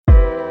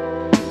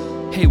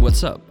Hey,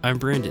 what's up? I'm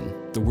Brandon,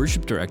 the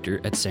worship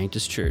director at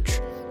Sanctus Church,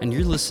 and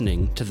you're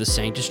listening to the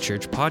Sanctus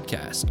Church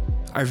podcast.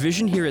 Our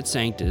vision here at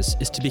Sanctus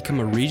is to become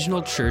a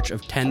regional church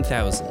of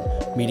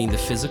 10,000, meeting the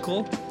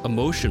physical,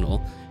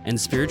 emotional, and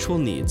spiritual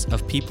needs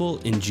of people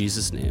in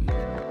Jesus' name.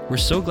 We're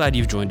so glad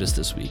you've joined us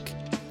this week.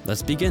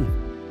 Let's begin.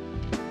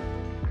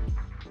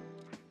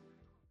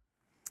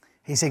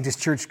 Hey, Sanctus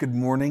Church, good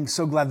morning.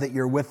 So glad that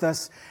you're with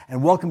us,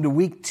 and welcome to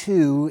week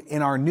 2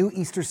 in our new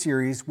Easter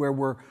series where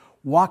we're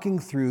walking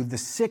through the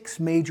 6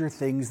 major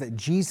things that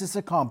Jesus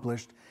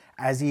accomplished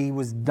as he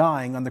was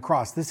dying on the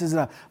cross. This is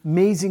an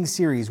amazing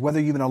series,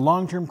 whether you've been a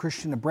long-term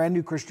Christian, a brand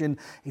new Christian,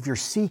 if you're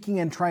seeking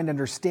and trying to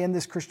understand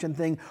this Christian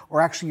thing, or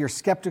actually you're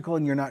skeptical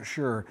and you're not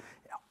sure,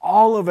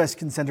 all of us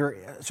can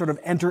sort of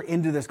enter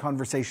into this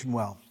conversation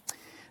well.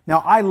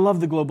 Now, I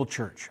love the global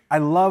church. I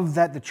love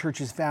that the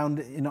church is found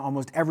in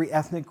almost every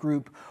ethnic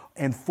group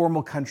and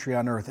formal country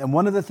on earth. And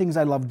one of the things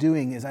I love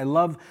doing is I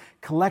love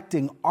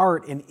collecting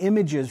art and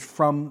images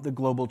from the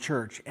global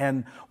church.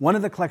 And one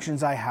of the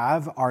collections I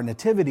have are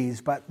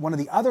nativities, but one of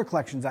the other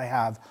collections I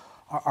have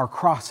are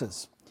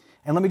crosses.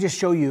 And let me just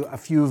show you a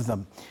few of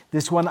them.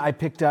 This one I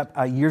picked up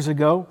years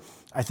ago.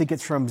 I think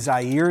it's from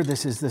Zaire.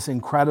 This is this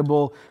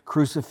incredible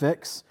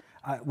crucifix.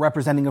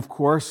 Representing, of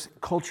course,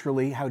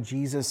 culturally how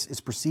Jesus is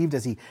perceived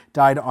as he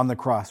died on the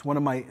cross. One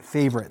of my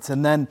favorites.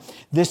 And then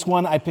this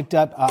one I picked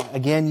up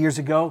again years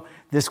ago.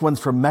 This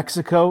one's from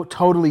Mexico,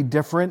 totally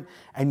different,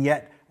 and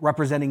yet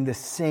representing the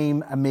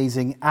same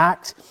amazing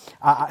act.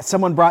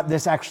 Someone brought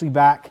this actually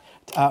back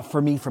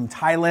for me from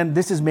Thailand.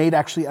 This is made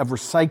actually of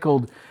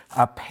recycled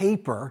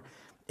paper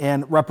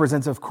and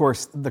represents, of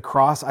course, the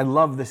cross. I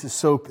love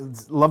this.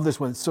 Love this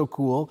one. It's so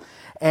cool.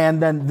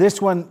 And then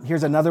this one,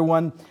 here's another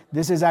one.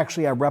 This is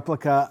actually a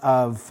replica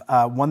of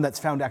one that's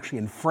found actually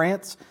in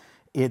France.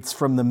 It's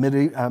from the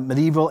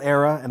medieval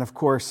era. And of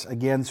course,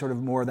 again, sort of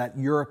more that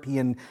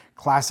European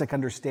classic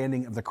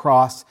understanding of the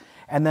cross.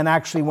 And then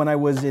actually when I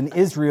was in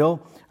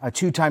Israel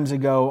 2 times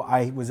ago,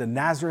 I was in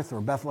Nazareth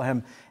or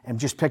Bethlehem and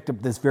just picked up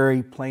this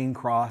very plain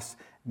cross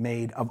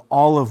made of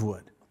olive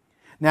wood.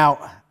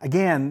 Now,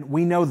 again,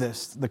 we know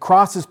this. The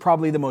cross is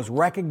probably the most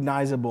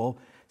recognizable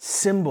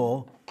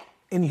symbol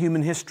in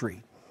human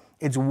history.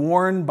 It's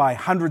worn by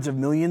hundreds of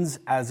millions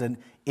as an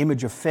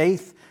image of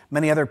faith.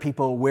 Many other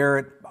people wear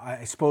it,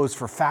 I suppose,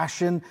 for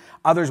fashion.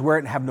 Others wear it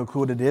and have no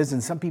clue what it is.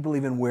 And some people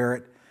even wear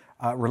it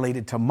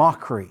related to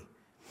mockery.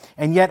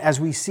 And yet, as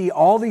we see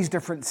all these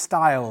different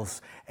styles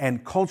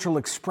and cultural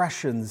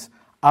expressions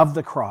of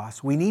the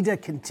cross, we need to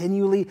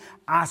continually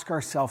ask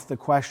ourselves the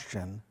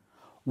question,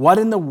 what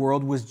in the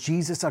world was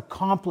Jesus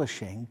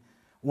accomplishing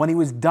when he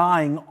was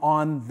dying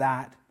on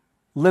that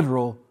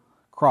literal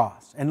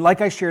cross? And like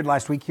I shared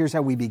last week, here's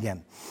how we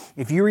begin.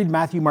 If you read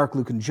Matthew, Mark,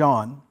 Luke, and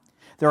John,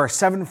 there are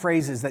 7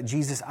 phrases that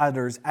Jesus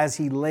utters as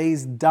he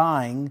lays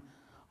dying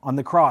on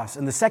the cross.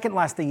 And the second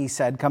last thing he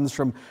said comes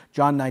from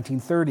John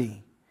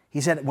 19:30.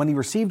 He said, when he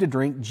received a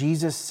drink,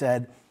 Jesus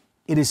said,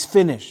 "It is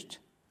finished."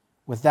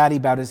 With that, he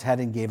bowed his head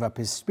and gave up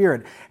his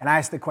spirit. And I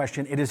asked the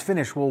question, it is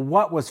finished. Well,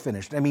 what was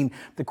finished? I mean,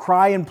 the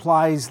cry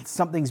implies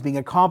something's being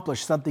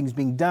accomplished, something's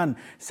being done,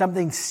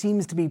 something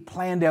seems to be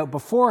planned out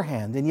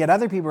beforehand. And yet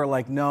other people are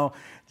like, no,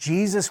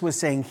 Jesus was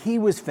saying he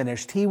was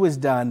finished, he was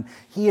done,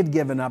 he had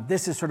given up.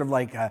 This is sort of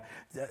like a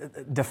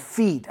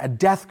defeat, a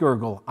death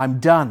gurgle. I'm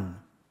done.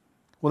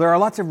 Well, there are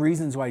lots of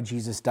reasons why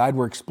Jesus died.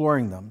 We're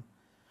exploring them.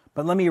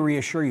 But let me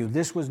reassure you,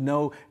 this was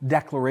no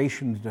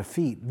declaration of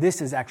defeat.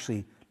 This is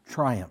actually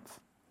triumph.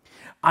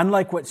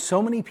 Unlike what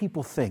so many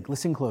people think,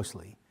 listen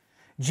closely,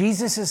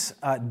 Jesus'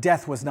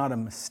 death was not a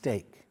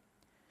mistake.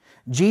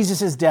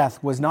 Jesus'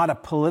 death was not a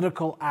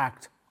political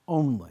act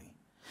only.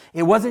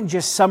 It wasn't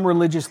just some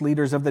religious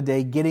leaders of the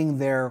day getting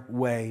their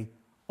way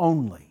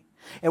only.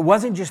 It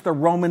wasn't just the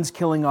Romans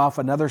killing off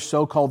another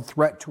so-called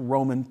threat to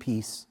Roman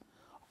peace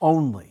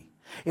only.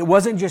 It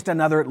wasn't just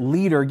another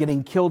leader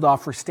getting killed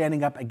off for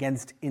standing up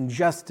against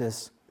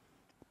injustice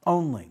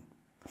only.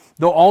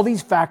 Though all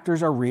these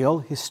factors are real,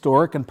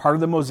 historic, and part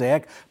of the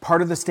mosaic,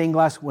 part of the stained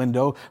glass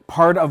window,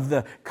 part of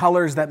the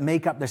colors that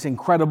make up this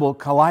incredible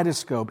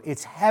kaleidoscope,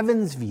 it's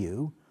heaven's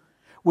view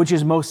which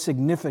is most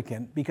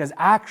significant, because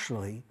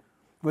actually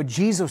what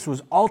Jesus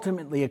was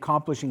ultimately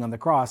accomplishing on the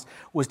cross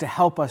was to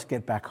help us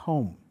get back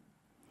home.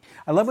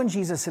 I love when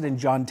Jesus said in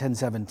John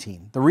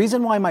 10:17, "The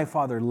reason why my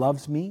Father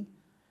loves me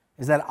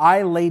is that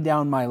I lay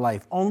down my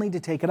life only to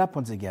take it up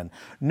once again.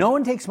 No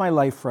one takes my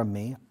life from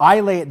me. I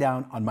lay it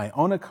down on my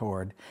own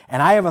accord,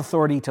 and I have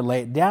authority to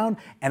lay it down,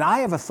 and I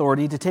have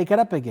authority to take it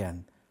up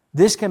again.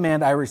 This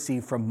command I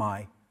received from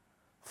my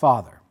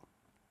Father."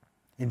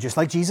 And just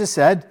like Jesus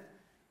said,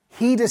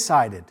 he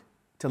decided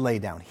to lay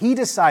down. He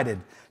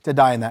decided to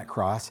die on that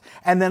cross.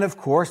 And then, of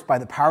course, by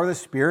the power of the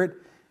Spirit,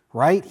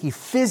 right, he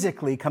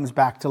physically comes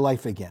back to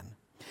life again.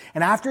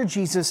 And after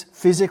Jesus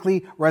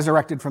physically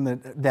resurrected from the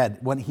dead,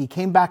 when he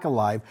came back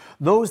alive,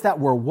 those that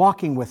were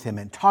walking with him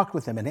and talked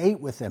with him and ate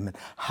with him and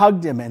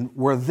hugged him and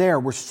were there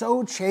were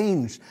so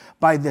changed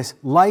by this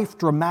life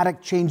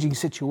dramatic changing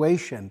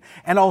situation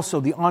and also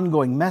the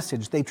ongoing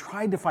message. They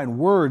tried to find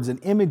words and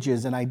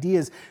images and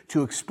ideas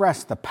to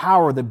express the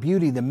power, the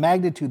beauty, the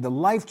magnitude, the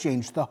life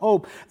change, the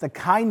hope, the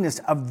kindness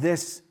of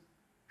this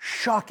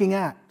shocking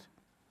act.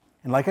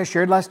 And like I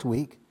shared last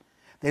week,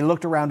 they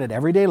looked around at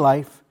everyday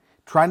life,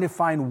 trying to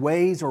find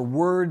ways or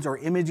words or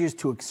images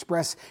to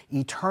express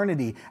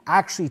eternity,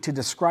 actually to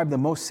describe the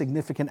most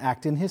significant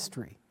act in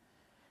history.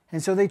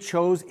 And so they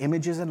chose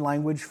images and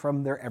language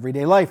from their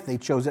everyday life. They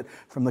chose it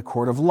from the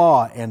court of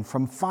law and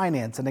from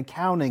finance and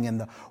accounting and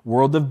the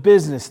world of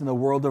business and the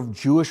world of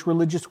Jewish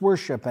religious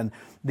worship and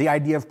the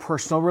idea of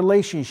personal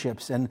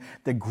relationships and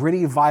the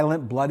gritty,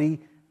 violent,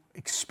 bloody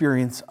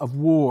experience of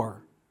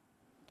war.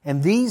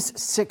 And these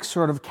 6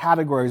 sort of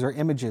categories or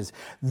images,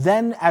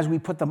 then as we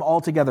put them all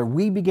together,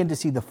 we begin to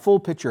see the full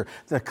picture,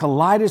 the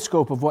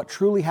kaleidoscope of what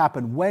truly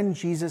happened when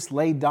Jesus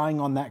lay dying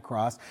on that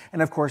cross,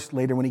 and of course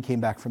later when he came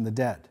back from the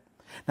dead.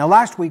 Now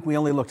last week we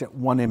only looked at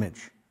one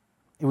image.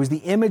 It was the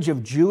image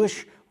of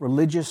Jewish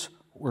religious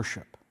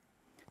worship.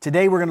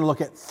 Today we're going to look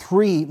at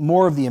 3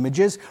 more of the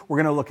images. We're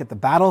going to look at the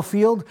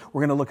battlefield,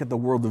 we're going to look at the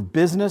world of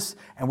business,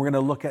 and we're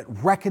going to look at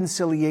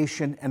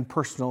reconciliation and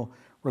personal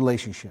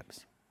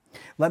relationships.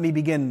 Let me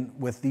begin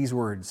with these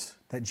words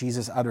that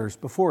Jesus utters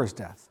before his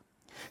death.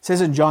 It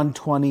says in John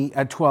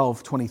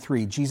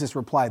 12:23, Jesus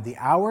replied, "The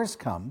hour has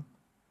come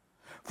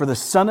for the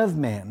Son of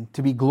Man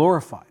to be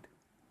glorified.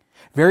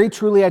 Very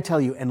truly I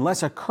tell you,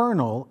 unless a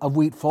kernel of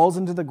wheat falls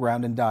into the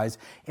ground and dies,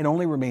 it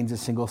only remains a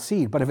single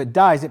seed. But if it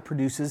dies, it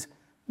produces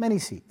many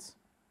seeds.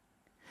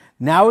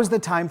 Now is the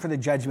time for the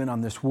judgment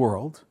on this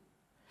world.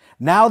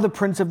 Now the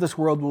prince of this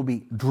world will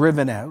be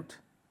driven out.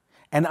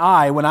 And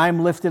I, when I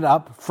am lifted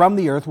up from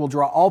the earth, will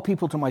draw all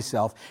people to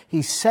myself."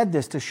 He said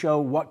this to show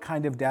what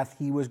kind of death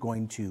he was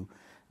going to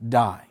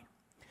die.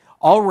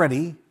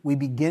 Already, we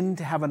begin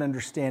to have an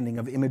understanding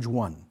of image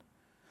 1,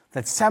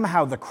 that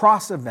somehow the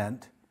cross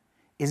event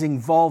is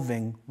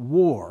involving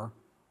war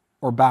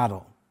or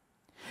battle.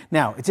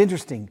 Now, it's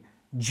interesting.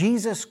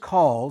 Jesus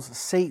calls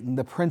Satan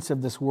the prince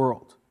of this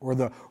world, or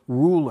the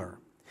ruler.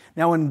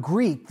 Now in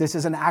Greek, this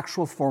is an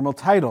actual formal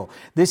title.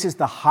 This is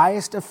the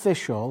highest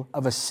official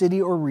of a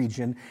city or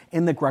region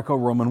in the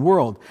Greco-Roman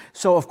world.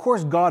 So of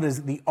course, God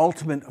is the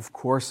ultimate, of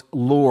course,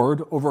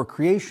 Lord over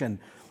creation.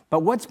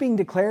 But what's being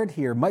declared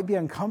here might be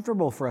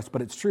uncomfortable for us, but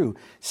it's true.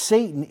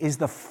 Satan is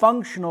the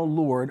functional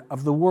Lord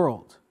of the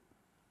world.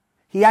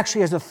 He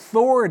actually has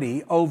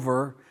authority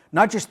over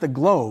not just the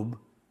globe,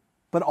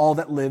 but all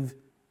that live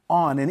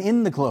on and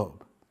in the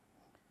globe.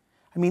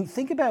 I mean,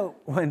 think about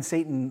when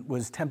Satan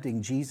was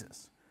tempting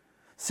Jesus.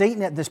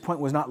 Satan at this point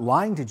was not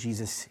lying to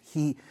Jesus.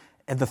 He,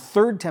 at the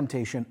third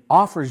temptation,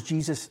 offers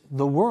Jesus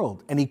the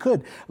world. And he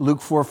could.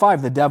 Luke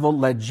 4:5, the devil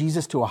led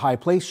Jesus to a high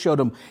place, showed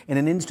him in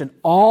an instant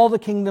all the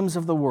kingdoms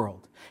of the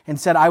world, and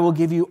said, "I will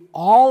give you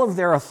all of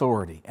their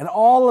authority and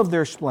all of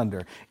their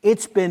splendor.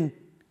 It's been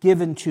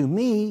given to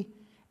me,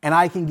 and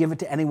I can give it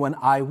to anyone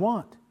I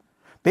want."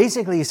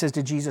 Basically, he says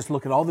to Jesus,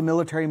 look at all the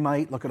military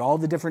might, look at all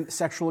the different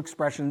sexual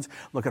expressions,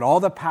 look at all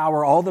the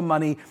power, all the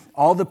money,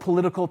 all the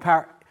political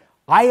power.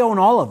 I own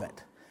all of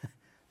it.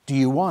 Do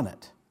you want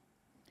it?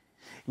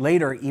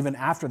 Later, even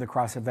after the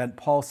cross event,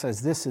 Paul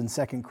says this in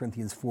 2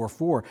 Corinthians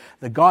 4:4,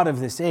 "The God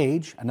of this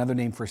age," another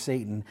name for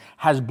Satan,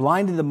 "has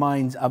blinded the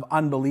minds of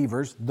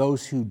unbelievers,"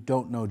 those who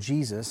don't know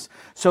Jesus,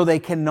 "so they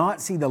cannot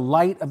see the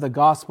light of the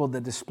gospel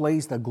that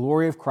displays the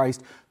glory of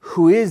Christ,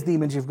 who is the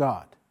image of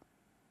God."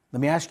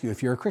 Let me ask you,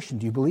 if you're a Christian,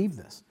 do you believe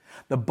this?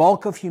 The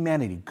bulk of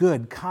humanity,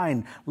 good,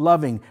 kind,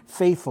 loving,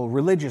 faithful,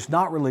 religious,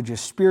 not religious,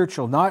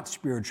 spiritual, not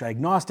spiritual,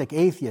 agnostic,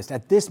 atheist,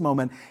 at this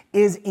moment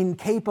is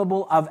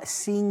incapable of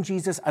seeing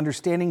Jesus,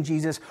 understanding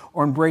Jesus,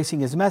 or embracing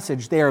his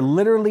message. They are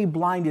literally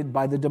blinded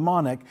by the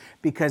demonic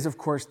because, of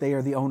course, they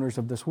are the owners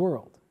of this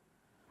world.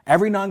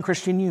 Every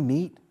non-Christian you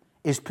meet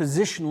is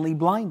positionally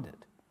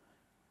blinded.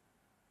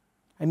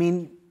 I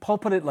mean, Paul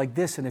put it like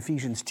this in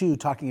Ephesians 2,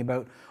 talking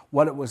about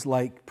what it was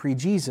like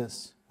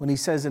pre-Jesus. When he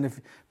says in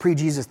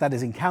pre-Jesus, that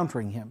is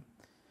encountering him.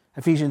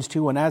 Ephesians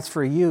 2, "And as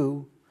for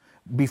you,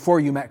 before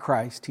you met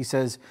Christ," he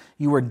says,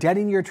 "you were dead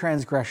in your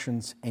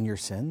transgressions and your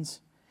sins,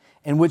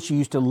 in which you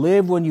used to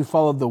live when you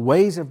followed the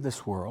ways of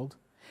this world,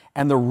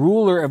 and the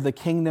ruler of the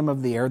kingdom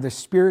of the air, the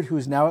spirit who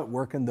is now at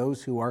work in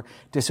those who are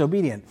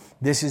disobedient."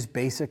 This is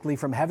basically,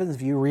 from heaven's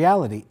view,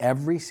 reality.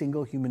 Every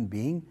single human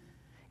being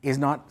is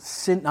not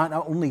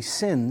only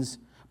sins,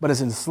 but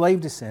is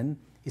enslaved to sin,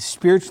 is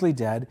spiritually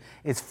dead.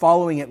 It's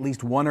following at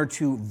least one or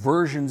two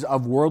versions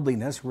of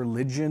worldliness.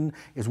 Religion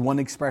is one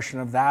expression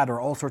of that, or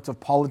all sorts of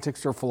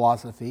politics or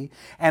philosophy.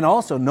 And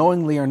also,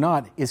 knowingly or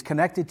not, is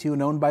connected to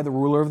and owned by the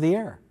ruler of the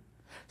air.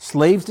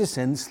 Slaves to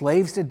sin,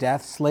 slaves to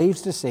death,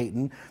 slaves to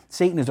Satan.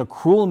 Satan is a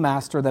cruel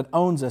master that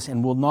owns us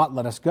and will not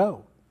let us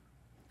go.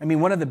 I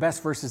mean, one of the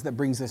best verses that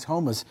brings this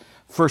home is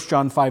 1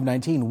 John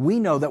 5:19. "We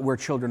know that we're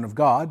children of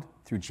God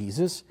through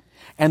Jesus,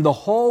 And the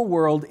whole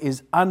world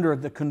is under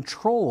the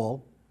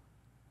control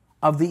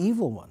of the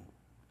evil one.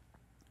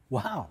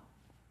 Wow.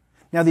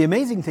 Now, the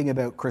amazing thing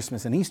about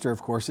Christmas and Easter,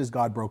 of course, is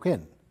God broke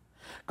in.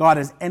 God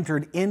has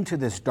entered into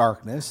this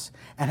darkness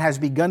and has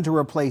begun to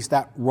replace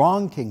that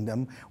wrong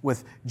kingdom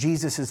with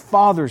Jesus'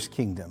 Father's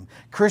kingdom.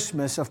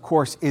 Christmas, of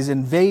course, is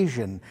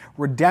invasion,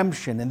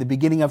 redemption, and the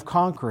beginning of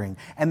conquering.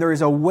 And there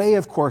is a way,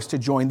 of course, to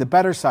join the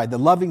better side, the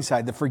loving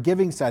side, the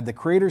forgiving side, the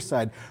creator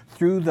side,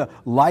 through the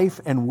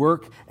life and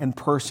work and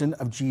person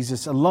of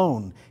Jesus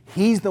alone.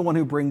 He's the one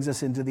who brings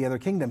us into the other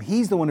kingdom.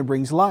 He's the one who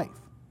brings life.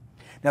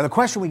 Now, the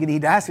question we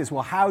need to ask is,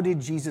 well, how did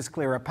Jesus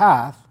clear a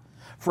path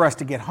for us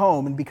to get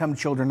home and become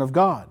children of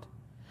God?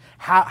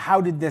 How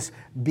did this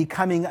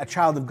becoming a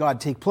child of God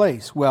take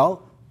place?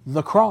 Well,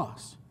 the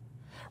cross.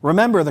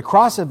 Remember, the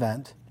cross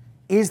event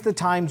is the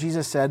time,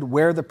 Jesus said,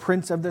 where the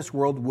prince of this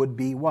world would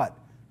be what?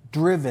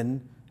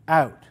 Driven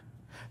out.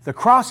 The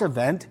cross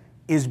event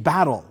is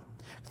battle.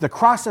 The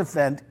cross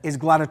event is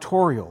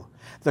gladiatorial.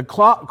 The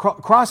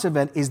cross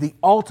event is the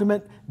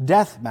ultimate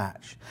death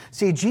match.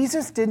 See,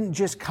 Jesus didn't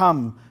just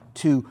come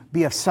to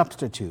be a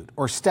substitute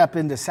or step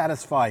in to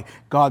satisfy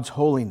God's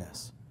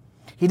holiness.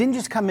 He didn't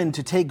just come in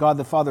to take God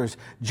the Father's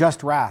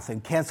just wrath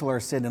and cancel our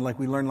sin and, like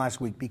we learned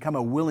last week, become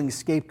a willing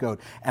scapegoat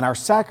and our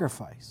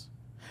sacrifice.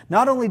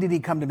 Not only did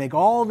he come to make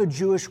all the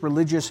Jewish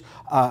religious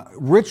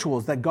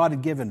rituals that God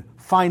had given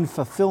find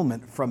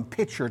fulfillment from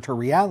picture to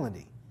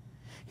reality,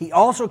 he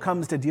also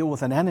comes to deal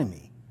with an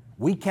enemy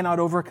we cannot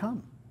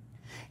overcome.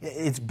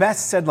 It's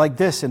best said like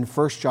this in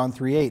 1 John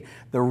 3:8.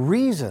 The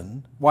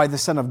reason why the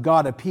Son of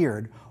God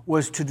appeared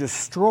was to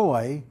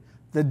destroy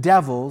the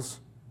devil's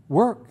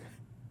work.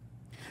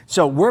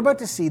 So we're about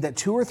to see that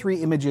 2 or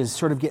 3 images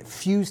sort of get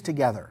fused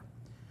together.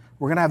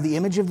 We're going to have the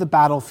image of the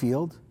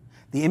battlefield,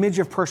 the image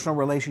of personal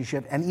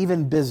relationship, and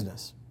even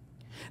business.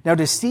 Now,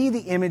 to see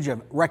the image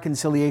of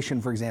reconciliation,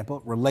 for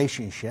example,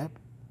 relationship,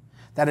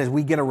 that is,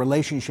 we get a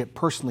relationship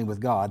personally with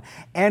God,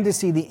 and to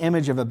see the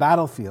image of a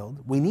battlefield,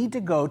 we need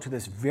to go to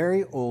this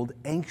very old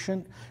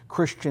ancient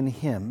Christian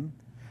hymn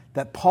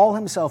that Paul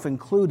himself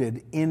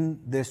included in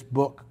this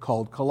book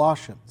called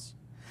Colossians.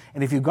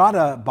 And if you've got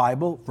a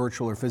Bible,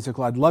 virtual or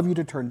physical, I'd love you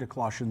to turn to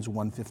Colossians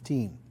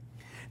 1:15.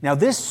 Now,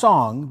 this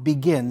song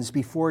begins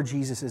before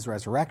Jesus'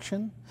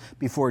 resurrection,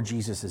 before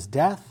Jesus'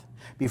 death,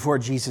 before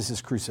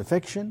Jesus'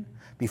 crucifixion,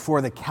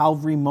 before the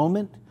Calvary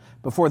moment,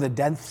 before the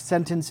death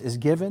sentence is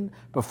given,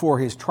 before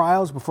his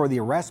trials, before the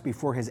arrest,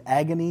 before his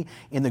agony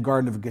in the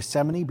Garden of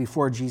Gethsemane,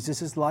 before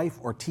Jesus' life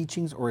or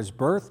teachings or his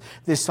birth.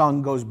 This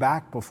song goes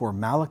back before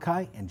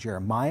Malachi and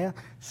Jeremiah,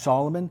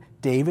 Solomon,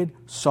 David,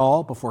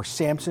 Saul, before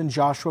Samson,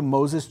 Joshua,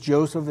 Moses,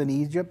 Joseph in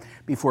Egypt,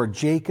 before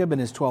Jacob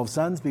and his 12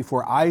 sons,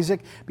 before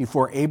Isaac,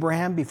 before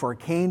Abraham, before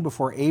Cain,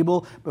 before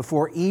Abel,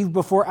 before Eve,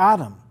 before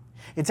Adam.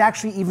 It's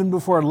actually even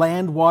before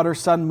land, water,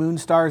 sun, moon,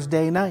 stars,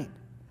 day, night.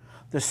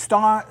 The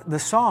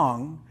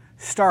song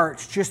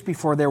starts just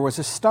before there was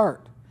a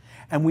start.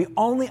 And we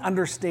only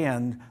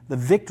understand the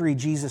victory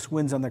Jesus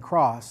wins on the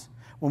cross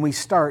when we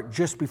start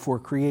just before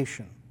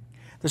creation.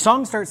 The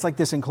song starts like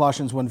this in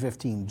Colossians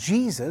 1:15.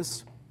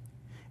 Jesus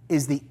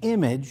is the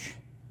image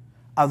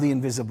of the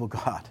invisible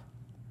God.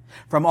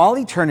 From all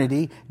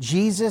eternity,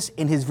 Jesus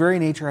in his very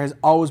nature has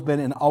always been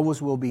and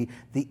always will be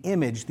the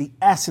image, the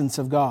essence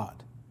of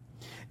God.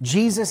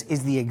 Jesus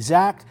is the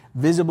exact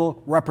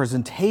visible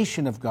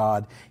representation of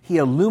God. He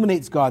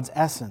illuminates God's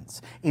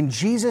essence. In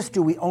Jesus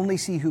do we only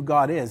see who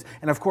God is.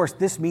 And of course,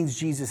 this means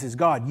Jesus is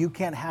God. You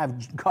can't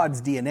have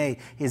God's DNA,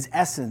 his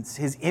essence,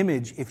 his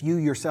image, if you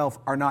yourself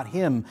are not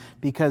him,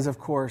 because of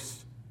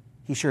course,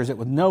 he shares it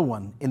with no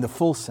one in the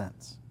full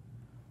sense.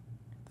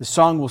 The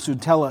song will soon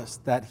tell us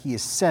that he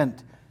is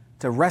sent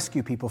to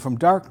rescue people from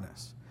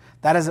darkness.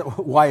 That is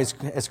why,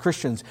 as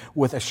Christians,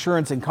 with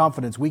assurance and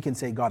confidence, we can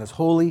say God is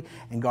holy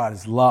and God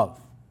is love.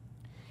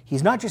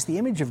 He's not just the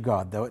image of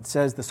God, though. It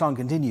says, the song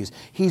continues,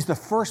 he's the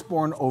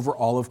firstborn over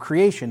all of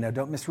creation. Now,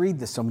 don't misread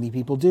this. So many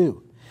people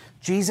do.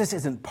 Jesus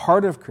isn't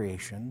part of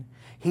creation.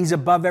 He's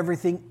above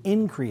everything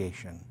in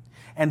creation.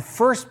 And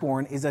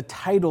firstborn is a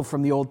title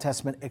from the Old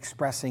Testament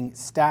expressing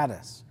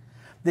status.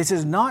 This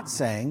is not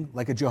saying,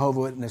 like a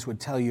Jehovah's Witness would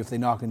tell you if they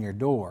knock on your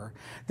door,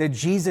 that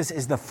Jesus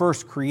is the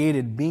first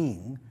created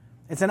being.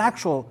 It's an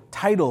actual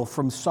title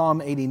from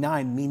Psalm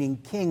 89, meaning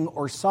king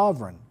or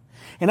sovereign.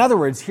 In other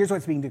words, here's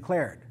what's being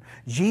declared.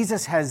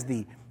 Jesus has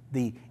the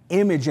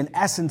image and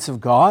essence of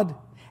God,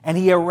 and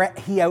he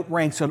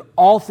outranks on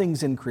all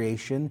things in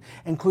creation,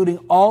 including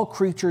all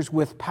creatures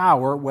with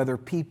power, whether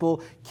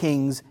people,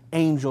 kings,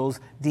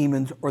 angels,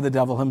 demons, or the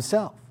devil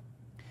himself.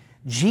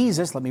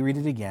 Jesus, let me read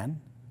it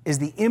again, is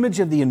the image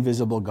of the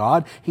invisible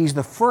God. He's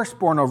the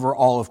firstborn over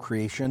all of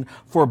creation,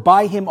 for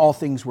by him all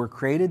things were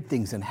created,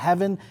 things in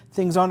heaven,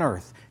 things on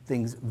earth,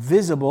 things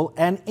visible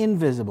and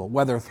invisible,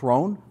 whether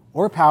throne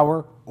or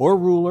power or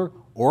ruler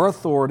or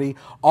authority.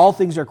 All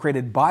things are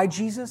created by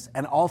Jesus,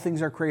 and all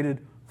things are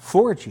created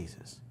for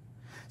Jesus.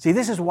 See,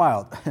 this is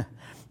wild.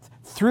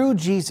 Through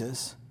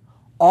Jesus,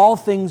 All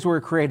things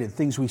were created,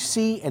 things we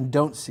see and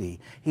don't see.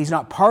 He's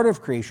not part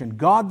of creation.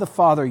 God the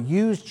Father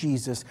used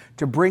Jesus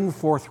to bring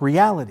forth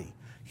reality.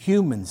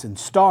 Humans and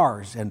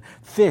stars and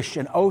fish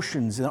and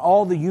oceans and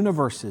all the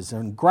universes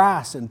and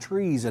grass and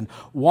trees and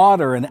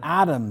water and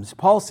atoms.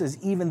 Paul says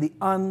even the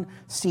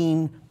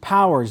unseen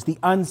powers, the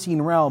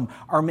unseen realm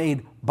are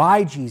made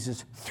by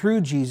Jesus, through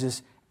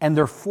Jesus, and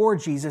they're for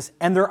Jesus,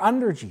 and they're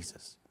under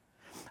Jesus.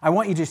 I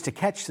want you just to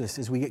catch this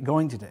as we get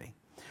going today.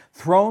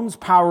 Thrones,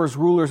 powers,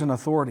 rulers, and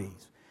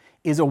authorities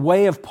is a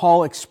way of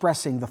Paul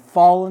expressing the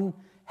fallen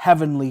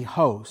heavenly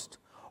host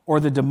or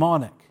the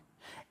demonic.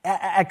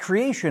 At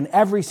creation,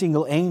 every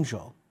single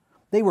angel,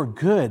 they were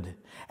good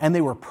and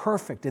they were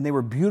perfect and they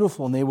were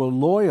beautiful and they were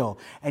loyal.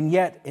 And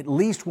yet, at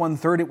least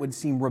 1/3, it would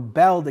seem,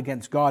 rebelled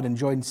against God and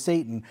joined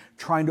Satan,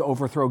 trying to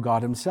overthrow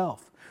God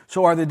himself.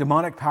 So are the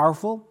demonic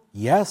powerful?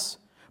 Yes,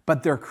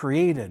 but they're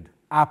created.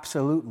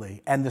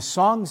 Absolutely. And the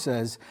song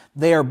says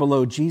they are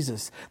below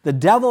Jesus. The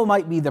devil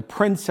might be the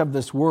prince of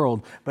this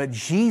world, but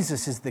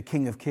Jesus is the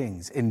King of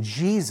Kings and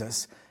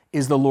Jesus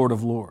is the Lord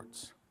of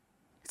Lords.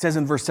 It says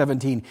in verse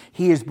 17,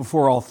 he is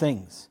before all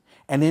things,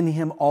 and in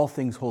him all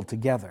things hold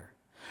together.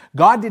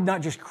 God did not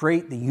just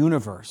create the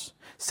universe,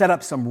 set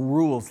up some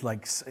rules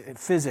like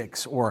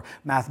physics or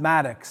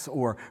mathematics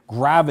or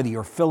gravity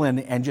or fill in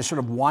and just sort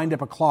of wind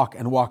up a clock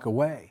and walk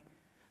away.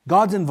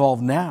 God's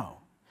involved now.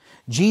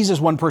 Jesus,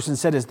 one person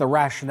said, is the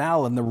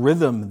rationale and the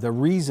rhythm, the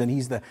reason.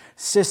 He's the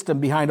system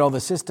behind all the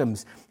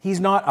systems. He's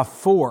not a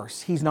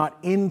force. He's not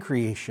in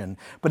creation,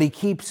 but he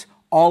keeps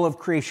all of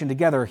creation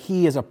together.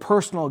 He is a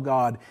personal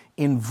God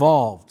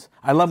involved.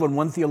 I love when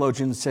one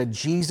theologian said,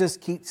 Jesus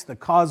keeps the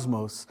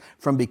cosmos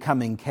from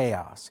becoming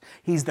chaos.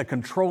 He's the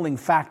controlling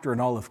factor in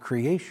all of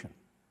creation.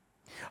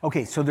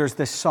 Okay, so there's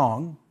this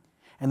song,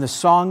 and the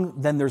song,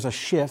 then there's a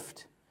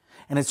shift,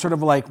 and it's sort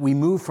of like we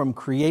move from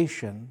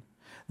creation.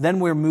 Then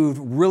we're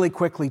moved really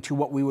quickly to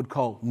what we would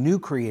call new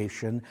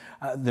creation,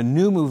 the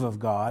new move of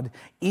God.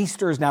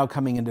 Easter is now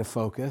coming into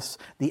focus.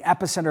 The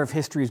epicenter of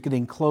history is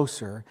getting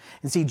closer.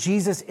 And see,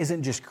 Jesus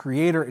isn't just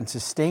creator and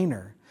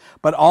sustainer,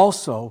 but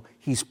also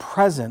he's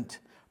present,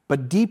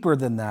 but deeper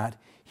than that,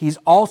 he's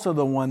also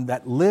the one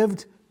that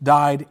lived,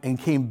 died, and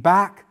came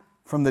back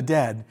from the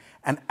dead.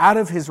 And out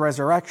of his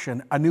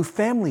resurrection, a new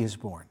family is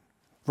born.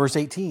 Verse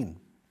 18,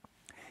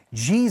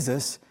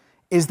 Jesus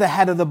is the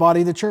head of the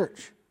body of the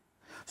church.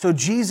 So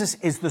Jesus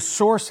is the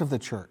source of the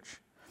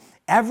church.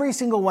 Every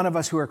single one of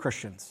us who are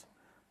Christians,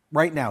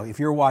 right now, if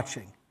you're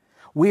watching,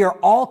 we are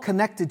all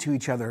connected to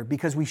each other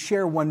because we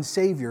share one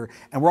Savior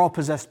and we're all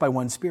possessed by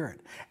one Spirit.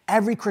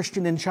 Every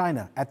Christian in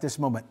China at this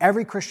moment,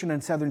 every Christian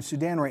in Southern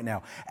Sudan right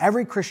now,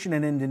 every Christian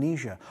in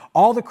Indonesia,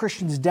 all the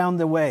Christians down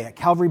the way at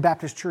Calvary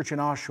Baptist Church in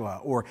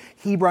Oshawa, or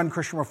Hebron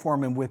Christian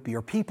Reform in Whitby,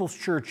 or People's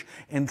Church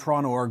in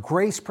Toronto, or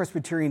Grace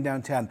Presbyterian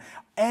downtown,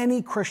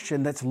 any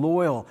Christian that's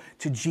loyal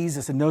to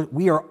Jesus and knows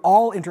we are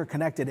all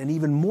interconnected. And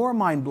even more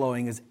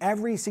mind-blowing is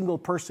every single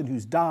person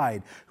who's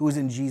died who is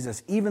in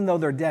Jesus, even though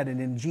they're dead and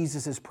in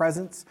Jesus'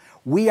 presence,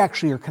 we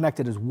actually are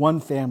connected as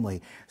one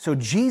family. So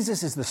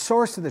Jesus is the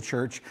source of the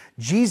church.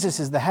 Jesus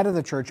is the head of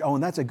the church. Oh,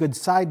 and that's a good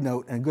side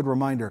note and a good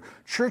reminder.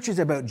 Church is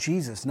about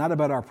Jesus, not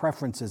about our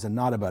preferences and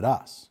not about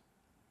us.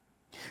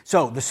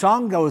 So the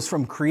song goes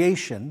from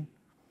creation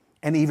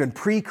and even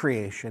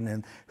pre-creation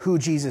and who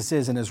Jesus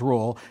is and his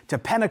role, to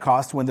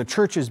Pentecost when the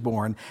church is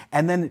born.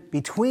 And then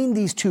between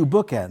these two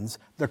bookends,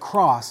 the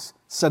cross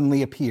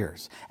suddenly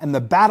appears and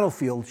the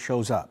battlefield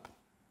shows up.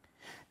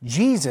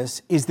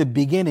 Jesus is the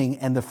beginning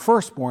and the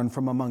firstborn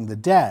from among the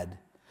dead,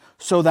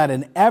 so that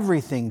in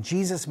everything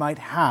Jesus might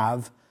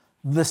have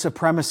the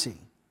supremacy.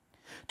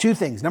 Two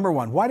things. Number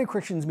one, why do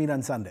Christians meet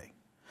on Sunday?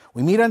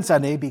 We meet on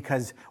Sunday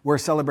because we're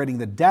celebrating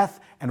the death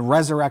and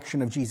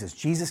resurrection of Jesus.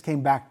 Jesus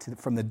came back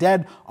from the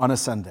dead on a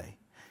Sunday.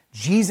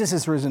 Jesus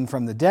is risen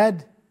from the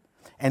dead.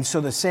 And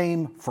so the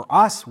same for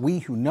us, we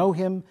who know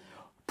him.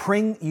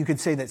 You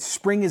could say that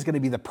spring is going to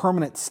be the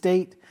permanent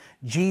state.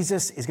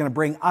 Jesus is going to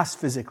bring us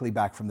physically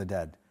back from the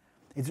dead.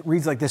 It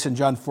reads like this in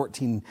John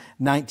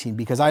 14:19,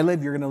 because I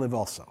live, you're going to live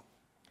also.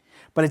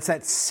 But it's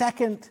that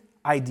second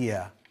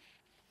idea,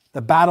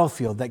 the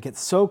battlefield, that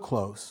gets so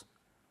close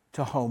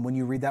to home when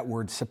you read that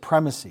word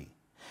supremacy.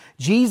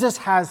 Jesus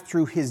has,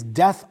 through his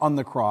death on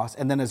the cross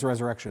and then his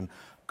resurrection,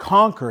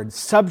 conquered,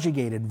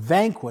 subjugated,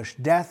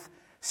 vanquished death,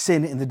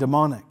 sin, and the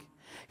demonic.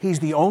 He's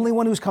the only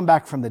one who's come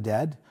back from the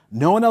dead.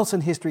 No one else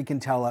in history can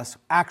tell us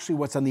actually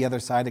what's on the other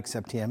side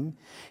except him.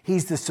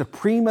 He's the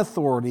supreme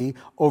authority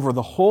over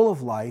the whole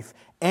of life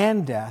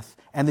and death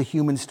and the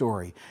human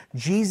story.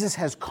 Jesus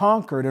has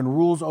conquered and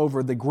rules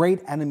over the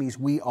great enemies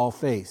we all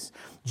face.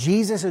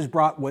 Jesus has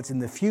brought what's in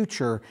the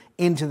future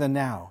into the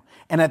now.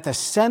 And at the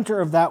center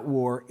of that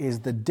war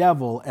is the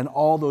devil and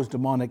all those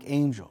demonic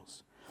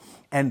angels.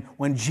 And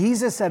when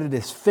Jesus said it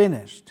is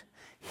finished,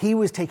 he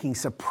was taking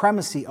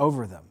supremacy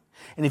over them.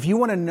 And if you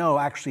want to know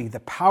actually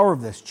the power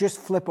of this, just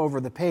flip over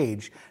the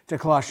page to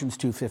Colossians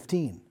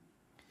 2:15.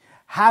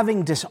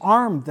 Having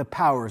disarmed the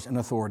powers and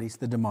authorities,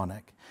 the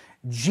demonic,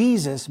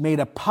 Jesus made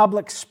a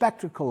public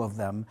spectacle of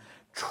them,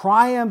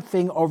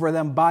 triumphing over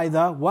them by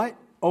the what?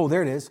 Oh,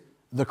 there it is,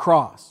 the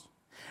cross.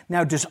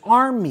 Now,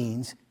 disarm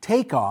means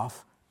take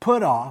off,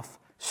 put off,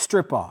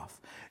 strip off.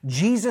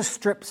 Jesus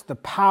strips the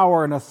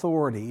power and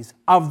authorities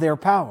of their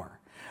power,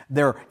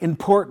 their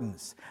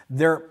importance,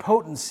 their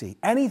potency.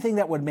 Anything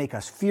that would make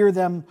us fear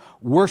them,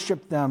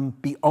 worship them,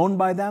 be owned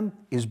by them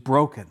is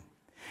broken.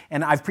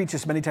 And I've preached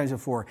this many times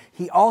before.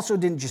 He also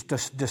didn't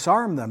just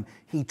disarm them,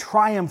 he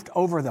triumphed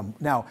over them.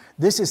 Now,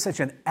 this is such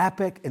an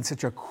epic and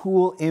such a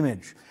cool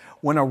image.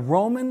 When a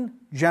Roman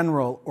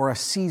general or a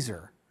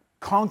Caesar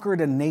conquered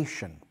a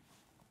nation,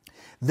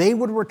 they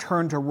would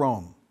return to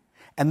Rome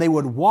and they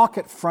would walk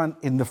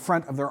in the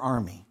front of their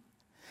army.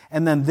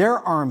 And then their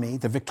army,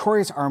 the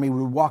victorious army,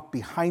 would walk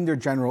behind their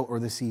general or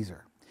the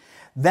Caesar.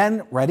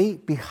 Then, ready?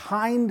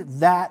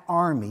 Behind that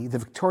army, the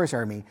victorious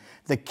army,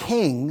 the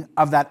king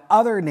of that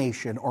other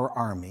nation or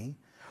army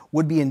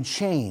would be in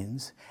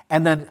chains,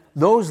 and then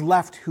those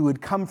left who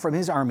had come from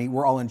his army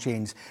were all in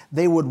chains.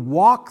 They would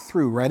walk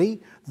through,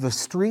 ready, the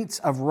streets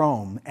of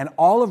Rome, and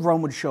all of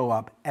Rome would show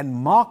up and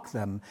mock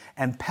them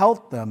and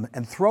pelt them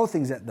and throw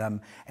things at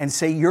them and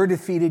say, "You're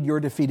defeated,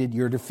 you're defeated,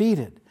 you're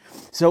defeated."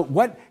 So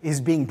what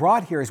is being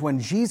brought here is when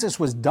Jesus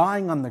was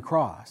dying on the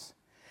cross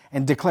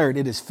and declared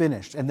it is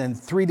finished, and then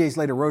 3 days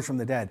later rose from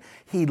the dead,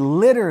 he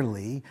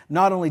literally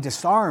not only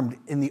disarmed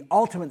in the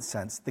ultimate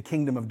sense the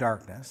kingdom of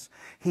darkness,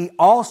 he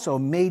also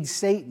made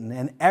Satan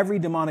and every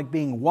demonic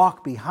being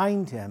walk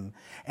behind him,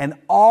 and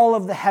all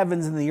of the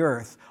heavens and the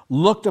earth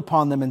looked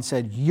upon them and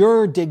said,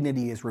 "Your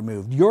dignity is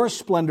removed, your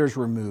splendor is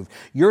removed,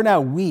 you're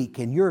now weak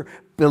and you're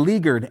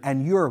beleaguered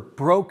and you're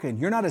broken,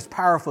 you're not as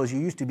powerful as you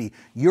used to be,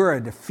 you're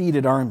a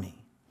defeated army."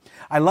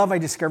 I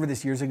discovered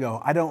this years ago.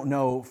 I don't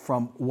know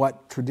from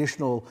what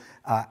traditional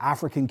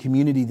African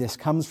community this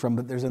comes from,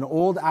 but there's an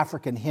old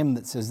African hymn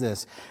that says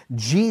this: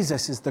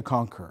 "Jesus is the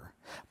conqueror.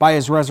 By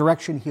his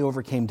resurrection, he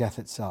overcame death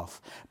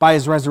itself. By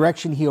his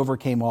resurrection, he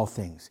overcame all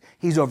things.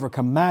 He's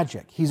overcome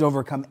magic. He's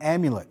overcome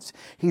amulets.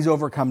 He's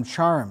overcome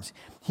charms.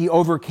 He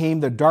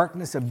overcame the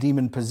darkness of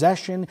demon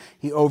possession.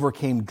 He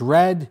overcame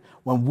dread.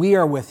 When we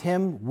are with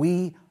him,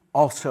 we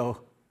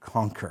also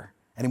conquer."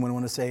 Anyone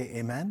want to say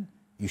amen?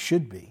 You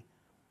should be.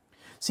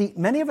 See,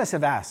 many of us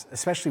have asked,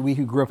 especially we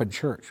who grew up in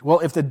church, well,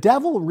 if the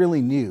devil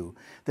really knew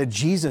that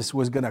Jesus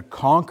was going to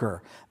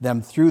conquer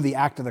them through the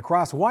act of the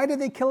cross, why did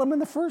they kill him in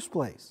the first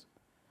place?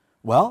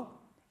 Well,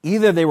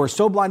 either they were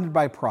so blinded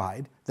by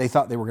pride, they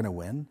thought they were going to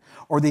win,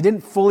 or they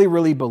didn't fully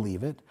really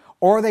believe it,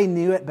 or they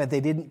knew it, but they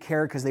didn't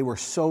care because they were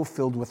so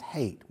filled with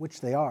hate,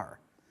 which they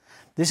are.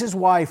 This is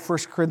why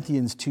 1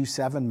 Corinthians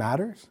 2:7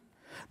 matters.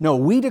 No,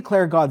 we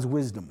declare God's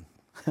wisdom.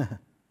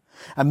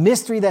 A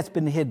mystery that's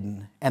been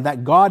hidden and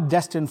that God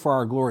destined for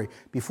our glory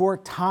before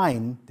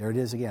time, there it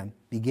is again,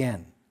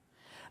 began.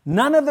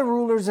 None of the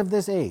rulers of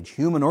this age,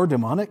 human or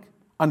demonic,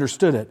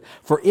 understood it.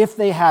 For if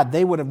they had,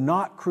 they would have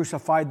not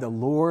crucified the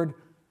Lord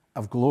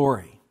of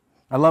glory.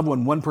 I love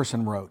when one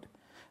person wrote,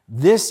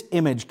 "This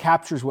image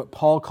captures what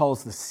Paul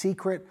calls the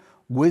secret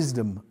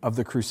wisdom of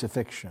the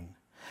crucifixion.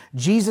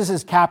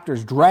 Jesus'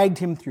 captors dragged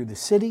him through the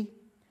city,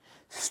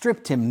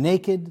 stripped him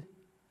naked,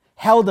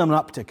 held him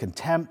up to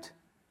contempt,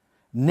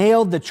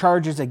 nailed the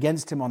charges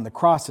against him on the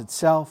cross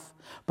itself.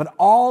 But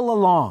all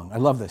along, I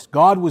love this,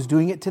 God was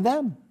doing it to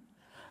them.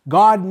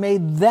 God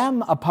made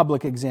them a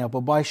public example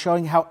by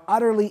showing how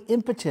utterly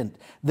impotent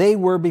they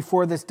were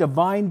before this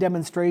divine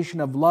demonstration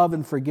of love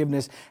and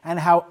forgiveness, and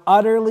how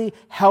utterly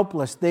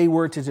helpless they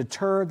were to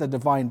deter the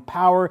divine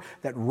power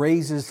that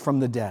raises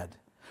from the dead.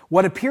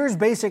 What appears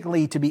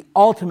basically to be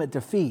ultimate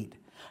defeat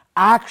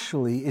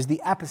actually is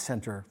the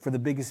epicenter for the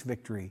biggest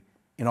victory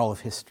in all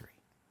of history."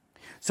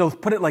 So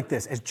put it like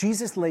this: as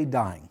Jesus lay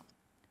dying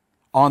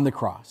on the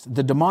cross,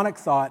 the demonic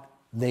thought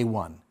they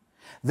won.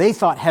 They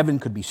thought heaven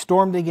could be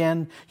stormed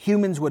again.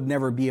 Humans would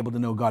never be able to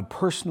know God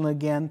personally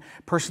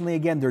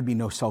again. There'd be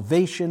no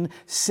salvation.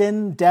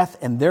 Sin, death,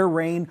 and their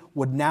reign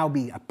would now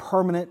be a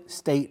permanent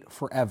state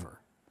forever.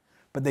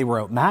 But they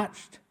were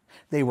outmatched.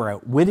 They were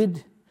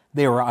outwitted.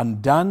 They were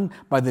undone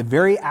by the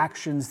very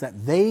actions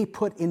that they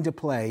put into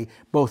play,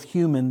 both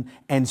human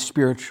and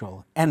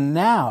spiritual. And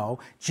now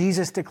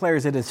Jesus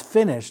declares it is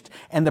finished,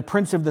 and the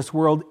prince of this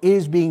world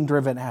is being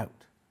driven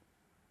out.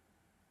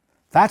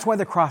 That's why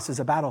the cross is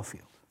a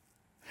battlefield.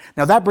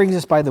 Now that brings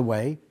us, by the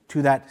way,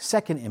 to that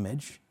second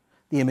image,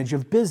 the image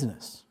of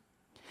business.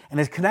 And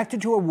it's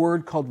connected to a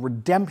word called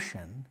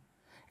redemption.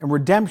 And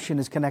redemption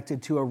is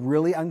connected to a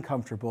really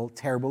uncomfortable,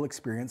 terrible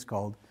experience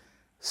called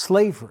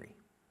slavery.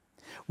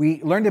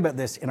 We learned about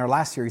this in our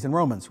last series in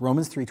Romans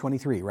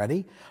 3:23.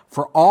 Ready?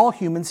 "For all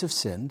humans have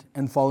sinned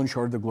and fallen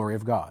short of the glory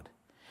of God.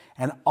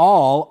 And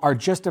all are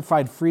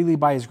justified freely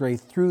by his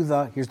grace through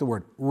here's the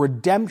word,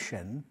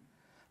 redemption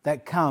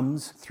that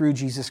comes through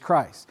Jesus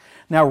Christ."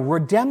 Now,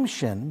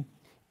 redemption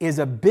is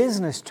a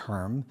business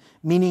term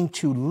meaning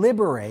to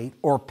liberate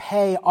or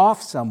pay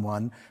off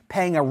someone,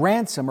 paying a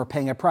ransom or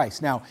paying a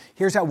price. Now,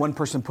 here's how one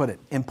person put it.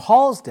 In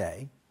Paul's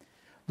day,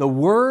 the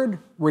word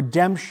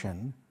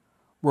redemption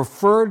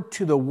referred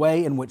to the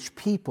way in which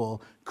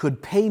people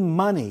could pay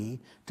money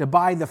to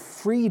buy the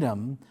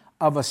freedom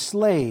of a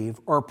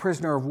slave or a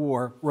prisoner of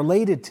war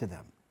related to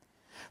them.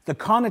 The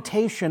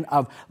connotation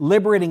of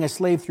liberating a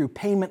slave through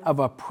payment of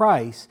a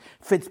price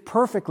fits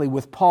perfectly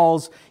with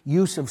Paul's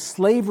use of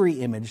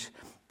slavery image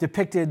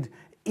depicted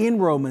in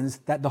Romans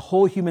that the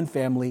whole human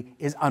family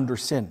is under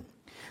sin.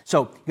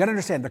 So you got to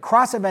understand, the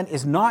cross event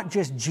is not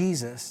just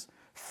Jesus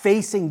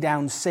facing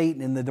down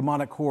Satan and the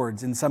demonic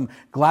hordes in some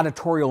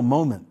gladiatorial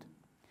moment.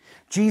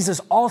 Jesus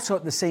also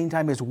at the same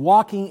time is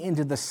walking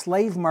into the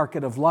slave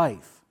market of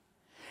life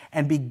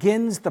and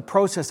begins the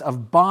process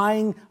of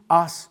buying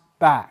us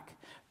back,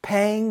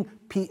 paying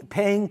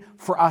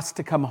for us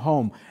to come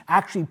home,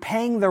 actually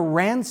paying the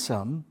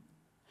ransom.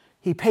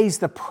 He pays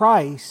the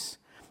price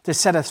to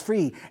set us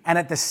free. And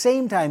at the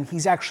same time,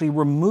 he's actually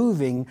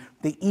removing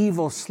the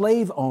evil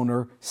slave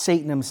owner,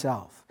 Satan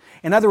himself.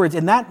 In other words,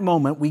 in that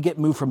moment, we get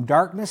moved from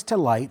darkness to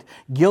light,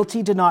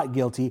 guilty to not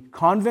guilty,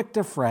 convict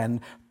to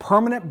friend,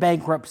 permanent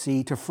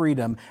bankruptcy to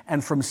freedom,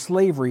 and from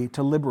slavery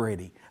to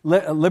liberty.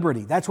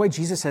 That's why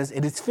Jesus says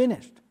it is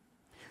finished.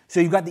 So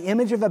you've got the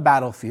image of a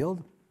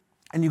battlefield,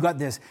 and you've got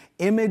this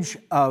image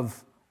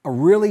of a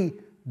really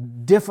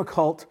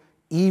difficult,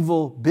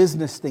 evil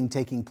business thing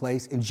taking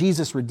place, and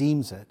Jesus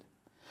redeems it.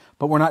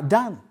 But we're not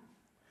done.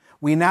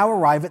 We now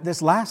arrive at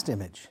this last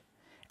image,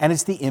 and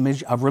it's the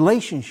image of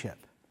relationship.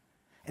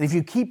 And if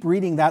you keep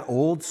reading that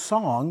old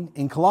song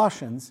in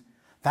Colossians,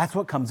 that's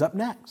what comes up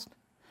next.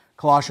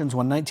 Colossians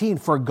 1:19,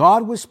 for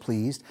God was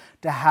pleased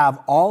to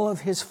have all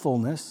of his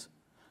fullness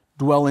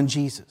dwell in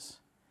Jesus.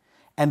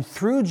 And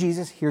through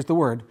Jesus, here's the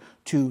word,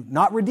 to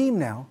not redeem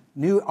now,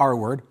 new our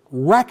word,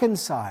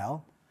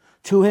 reconcile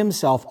to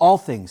himself all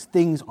things,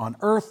 things on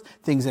earth,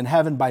 things in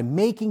heaven, by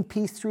making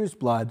peace through his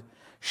blood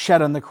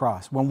shed on the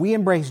cross. When we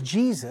embrace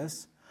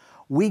Jesus,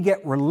 we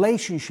get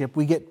relationship,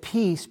 we get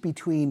peace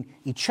between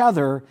each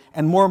other,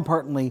 and more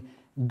importantly,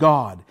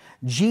 God.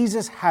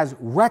 Jesus has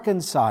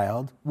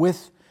reconciled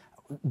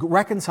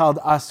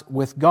us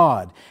with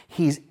God.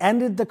 He's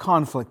ended the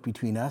conflict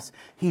between us.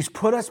 He's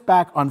put us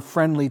back on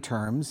friendly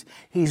terms.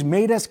 He's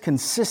made us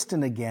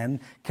consistent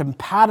again,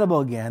 compatible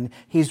again.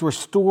 He's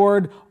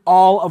restored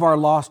all of our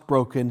lost,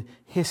 broken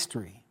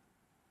history.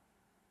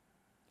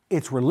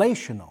 It's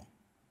relational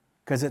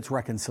because it's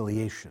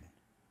reconciliation.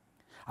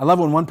 I love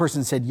when one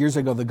person said years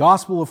ago, the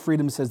gospel of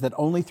freedom says that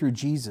only through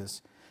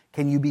Jesus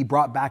can you be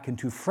brought back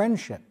into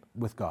friendship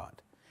with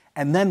God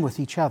and then with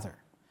each other,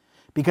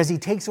 because he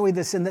takes away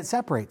the sin that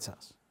separates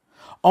us.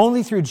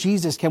 Only through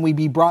Jesus can we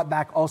be brought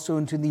back also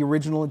into the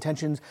original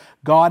intentions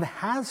God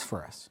has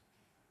for us.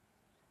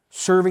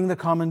 Serving the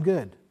common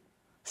good,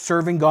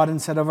 serving God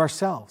instead of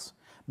ourselves,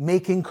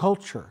 making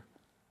culture,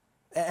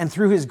 and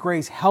through his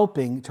grace,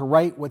 helping to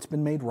right what's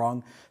been made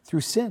wrong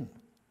through sin.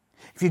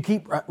 If you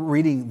keep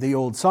reading the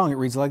old song, it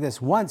reads like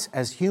this. Once,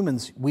 as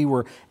humans, we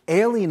were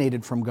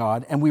alienated from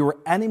God, and we were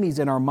enemies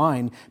in our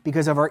mind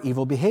because of our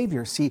evil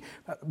behavior. See,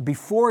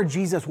 before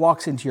Jesus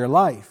walks into your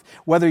life,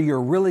 whether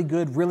you're really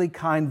good, really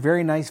kind,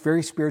 very nice,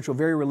 very spiritual,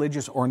 very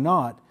religious or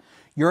not,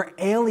 you're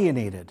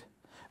alienated,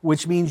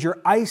 which means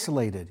you're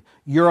isolated.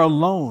 You're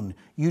alone.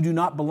 You do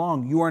not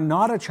belong. You are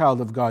not a child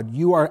of God.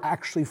 You are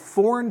actually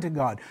foreign to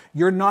God.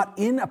 You're not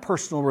in a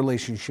personal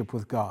relationship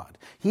with God.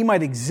 He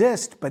might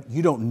exist, but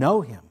you don't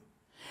know him.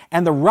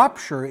 And the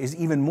rupture is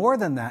even more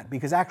than that,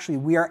 because actually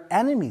we are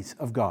enemies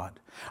of God.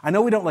 I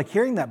know we don't like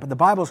hearing that, but the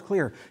Bible is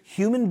clear.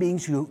 Human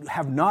beings who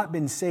have not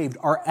been saved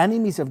are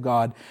enemies of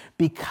God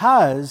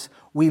because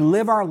we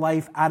live our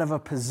life out of a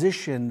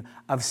position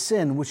of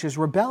sin, which is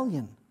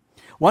rebellion.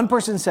 One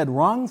person said,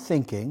 wrong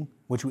thinking,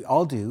 which we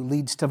all do,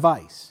 leads to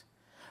vice.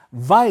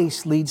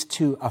 Vice leads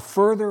to a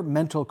further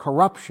mental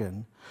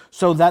corruption,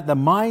 so that the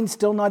mind,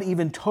 still not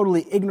even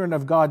totally ignorant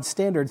of God's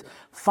standards,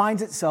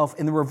 finds itself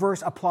in the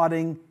reverse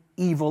applauding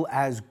evil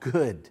as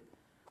good.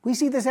 We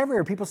see this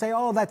everywhere. People say,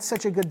 oh, that's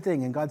such a good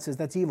thing. And God says,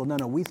 that's evil. No,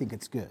 we think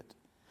it's good.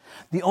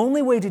 The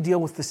only way to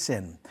deal with the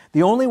sin,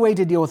 the only way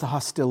to deal with the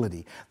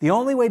hostility, the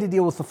only way to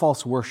deal with the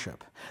false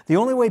worship, the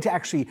only way to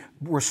actually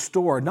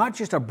restore not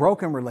just a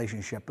broken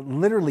relationship, but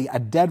literally a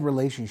dead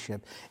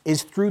relationship,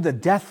 is through the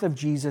death of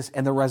Jesus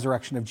and the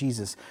resurrection of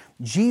Jesus.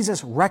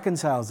 Jesus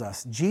reconciles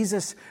us.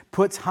 Jesus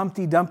puts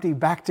Humpty Dumpty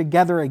back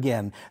together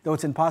again, though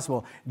it's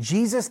impossible.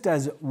 Jesus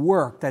does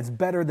work that's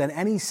better than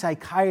any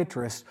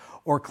psychiatrist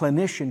or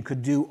clinician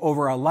could do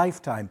over a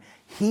lifetime.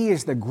 He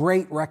is the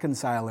great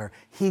reconciler.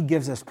 He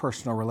gives us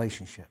personal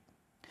relationship.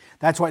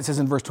 That's why it says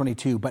in verse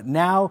 22, but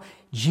now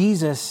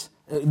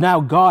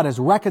God has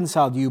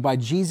reconciled you by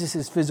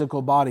Jesus'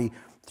 physical body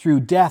through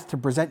death to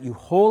present you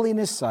holy in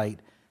his sight,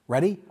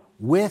 ready?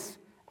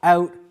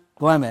 Without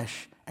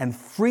blemish and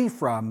free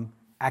from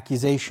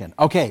accusation.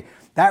 Okay,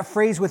 that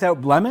phrase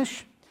without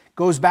blemish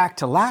goes back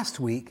to last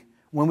week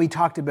when we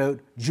talked about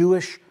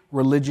Jewish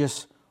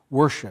religious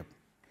worship.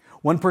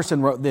 One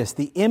person wrote this,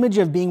 the image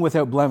of being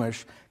without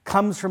blemish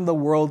comes from the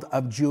world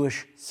of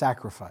Jewish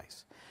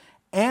sacrifice.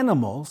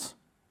 Animals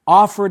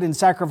offered in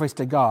sacrifice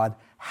to God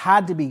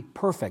had to be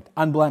perfect,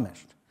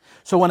 unblemished.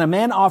 So when a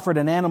man offered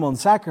an animal in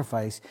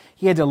sacrifice,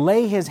 he had to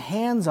lay his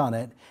hands on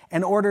it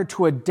in order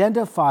to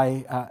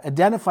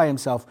identify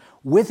himself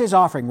with his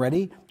offering,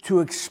 ready? To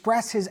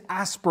express his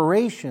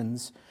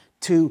aspirations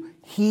to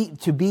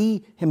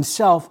be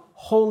himself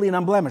holy and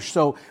unblemished.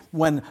 So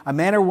when a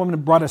man or woman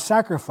brought a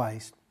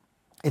sacrifice,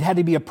 it had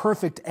to be a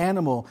perfect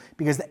animal,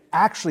 because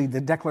actually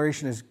the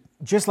declaration is,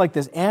 just like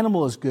this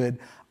animal is good,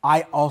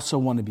 I also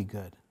want to be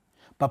good.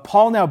 But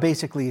Paul now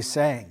basically is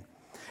saying,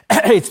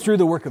 it's through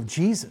the work of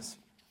Jesus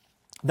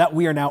that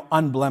we are now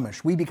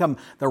unblemished. We become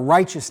the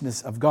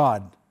righteousness of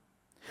God.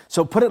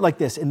 So put it like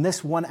this: in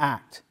this one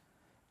act,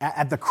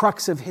 at the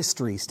crux of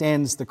history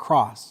stands the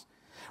cross,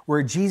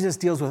 where Jesus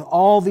deals with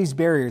all these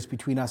barriers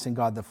between us and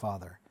God the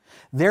Father.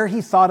 There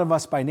he thought of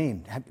us by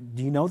name.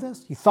 Do you know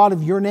this? He thought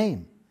of your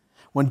name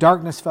when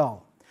darkness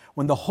fell,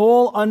 when the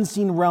whole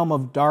unseen realm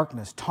of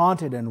darkness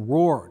taunted and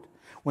roared,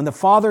 when the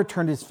Father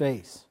turned his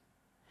face.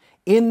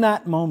 In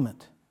that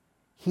moment,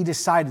 he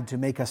decided to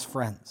make us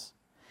friends.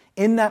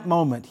 In that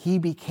moment, he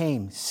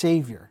became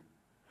Savior.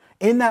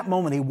 In that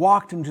moment, he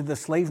walked into the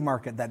slave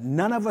market that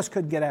none of us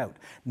could get out.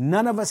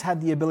 None of us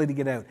had the ability to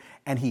get out.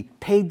 And he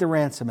paid the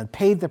ransom and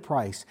paid the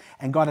price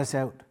and got us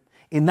out.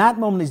 In that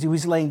moment, as he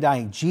was laying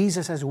dying,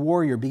 Jesus as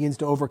warrior begins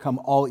to overcome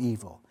all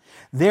evil.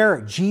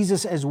 There,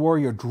 Jesus as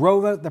warrior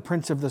drove out the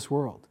prince of this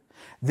world.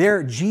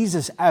 There,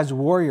 Jesus as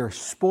warrior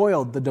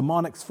spoiled the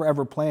demonic's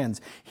forever plans.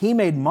 He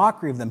made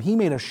mockery of them. He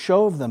made a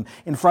show of them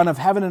in front of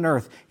heaven and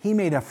earth. He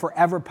made a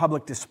forever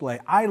public display.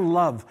 I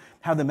love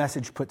how the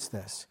Message puts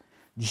this.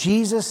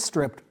 Jesus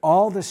stripped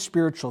all the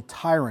spiritual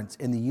tyrants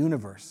in the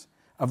universe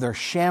of their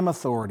sham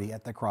authority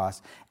at the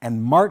cross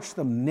and marched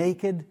them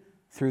naked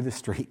through the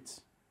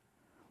streets.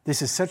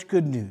 This is such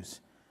good news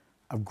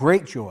of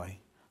great joy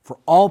for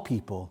all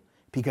people,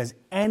 because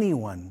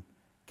anyone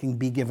can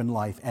be given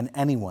life and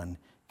anyone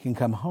can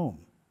come home.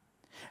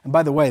 And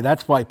by the way,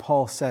 that's why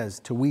Paul says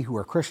to we who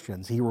are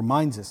Christians, he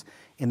reminds us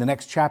in the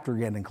next chapter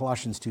again in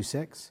Colossians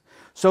 2:6,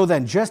 so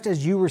then, just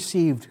as you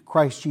received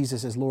Christ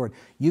Jesus as Lord,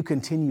 you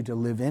continue to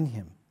live in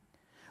him.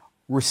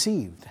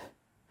 Received.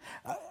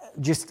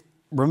 Just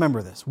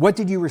remember this. What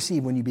did you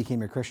receive when you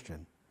became a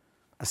Christian?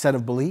 A set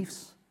of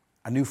beliefs?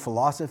 A new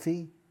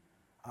philosophy?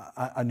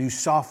 A new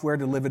software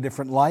to live a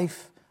different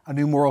life? A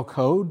new moral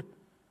code?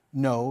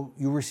 No,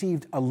 you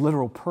received a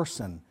literal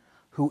person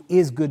who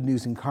is good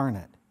news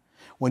incarnate.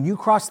 When you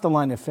cross the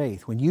line of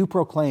faith, when you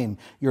proclaim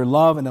your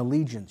love and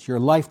allegiance, your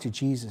life to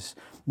Jesus,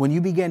 when you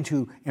began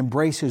to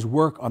embrace his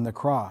work on the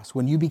cross,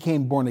 when you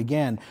became born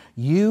again,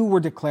 you were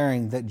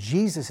declaring that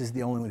Jesus is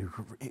the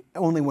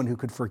only one who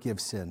could forgive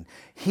sin.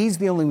 He's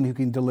the only one who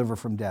can deliver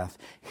from death.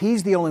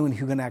 He's the only one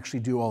who can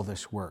actually do all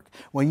this work.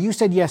 When you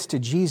said yes to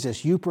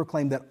Jesus, you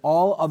proclaimed that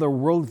all other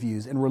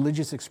worldviews and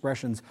religious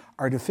expressions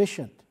are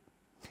deficient.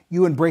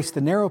 You embraced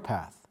the narrow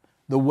path,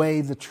 the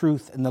way, the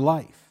truth, and the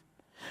life.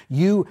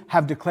 You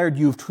have declared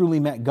you've truly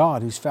met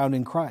God who's found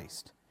in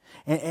Christ.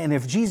 And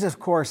if Jesus, of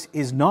course,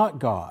 is not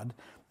God,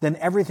 then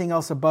everything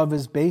else above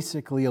is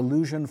basically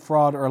illusion,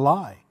 fraud, or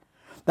lie.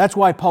 That's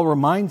why Paul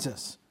reminds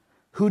us,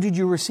 who did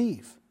you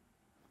receive?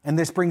 And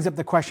this brings up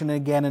the question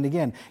again and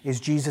again.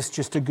 Is Jesus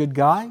just a good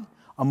guy,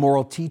 a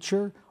moral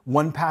teacher,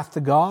 one path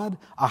to God,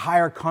 a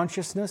higher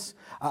consciousness,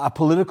 a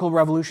political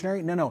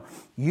revolutionary? No.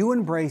 You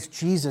embrace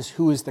Jesus,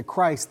 who is the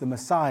Christ, the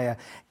Messiah,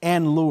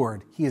 and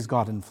Lord. He is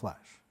God in flesh.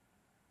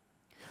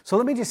 So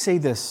let me just say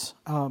this,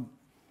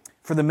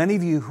 for the many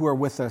of you who are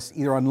with us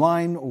either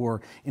online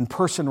or in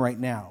person right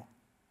now,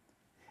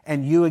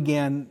 and you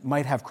again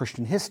might have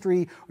Christian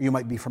history, or you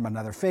might be from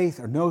another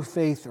faith or no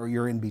faith, or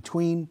you're in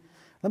between.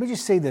 Let me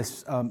just say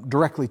this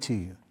directly to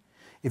you.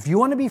 If you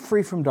want to be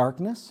free from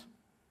darkness,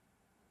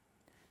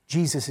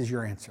 Jesus is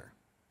your answer.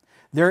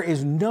 There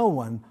is no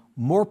one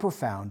more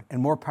profound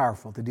and more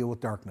powerful to deal with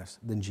darkness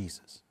than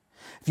Jesus.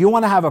 If you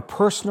want to have a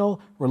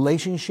personal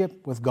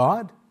relationship with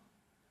God,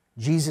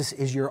 Jesus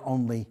is your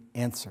only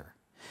answer.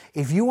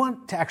 If you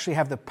want to actually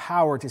have the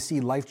power to see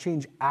life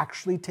change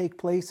actually take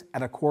place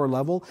at a core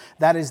level,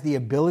 that is the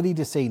ability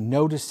to say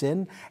no to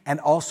sin and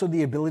also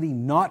the ability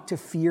not to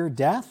fear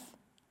death,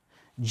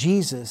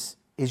 Jesus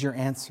is your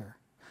answer.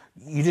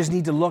 You just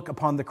need to look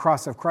upon the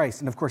cross of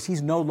Christ. And of course,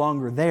 he's no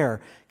longer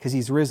there because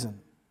he's risen.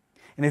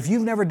 And if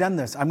you've never done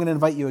this, I'm going to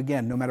invite you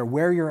again, no matter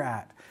where you're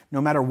at, no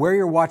matter where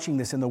you're watching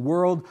this in the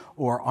world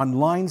or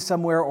online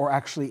somewhere or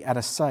actually at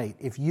a site,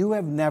 if you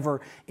have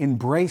never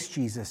embraced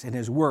Jesus in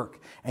his work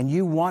and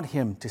you want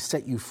him to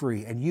set you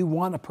free and you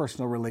want a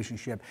personal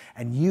relationship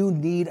and you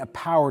need a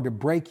power to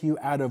break you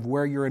out of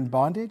where you're in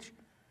bondage,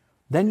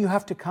 then you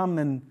have to come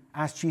and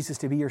ask Jesus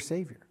to be your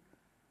Savior.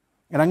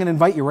 And I'm going to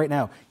invite you right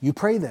now. You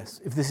pray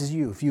this, if this is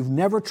you. If you've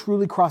never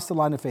truly crossed the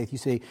line of faith, you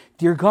say,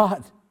 "Dear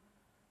God,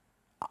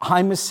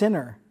 I'm a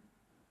sinner.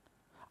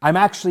 I'm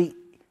actually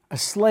a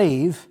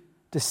slave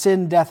to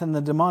sin, death, and the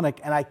demonic,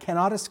 and I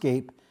cannot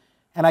escape,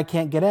 and I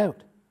can't get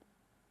out.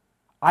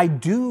 I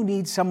do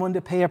need someone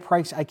to pay a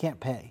price I can't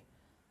pay.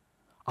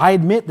 I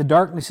admit the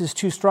darkness is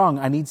too strong.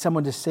 I need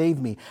someone to save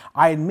me.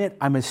 I admit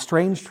I'm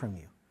estranged from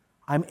you.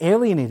 I'm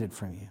alienated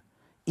from you.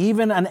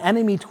 Even an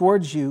enemy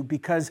towards you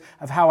because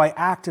of how I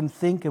act and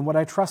think and what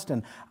I trust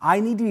in. I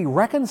need to be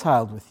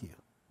reconciled with you.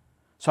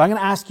 So I'm going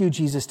to ask you,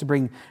 Jesus, to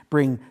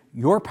bring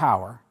your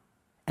power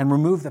and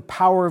remove the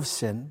power of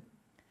sin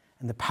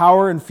and the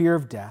power and fear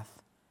of death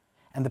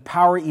and the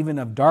power even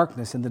of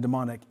darkness and the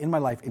demonic in my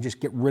life, and just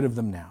get rid of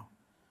them now.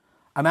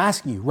 I'm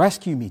asking you,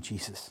 rescue me,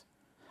 Jesus.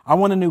 I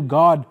want to know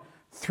God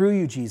through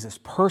you, Jesus,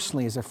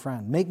 personally as a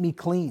friend. Make me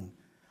clean.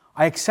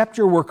 I accept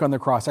your work on the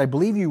cross. I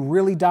believe you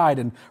really died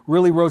and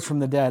really rose from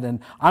the dead, and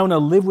I want to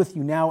live with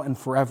you now and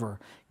forever.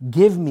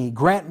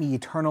 Grant me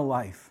eternal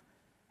life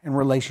and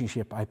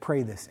relationship. I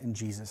pray this in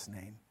Jesus'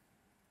 name.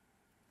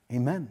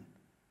 Amen.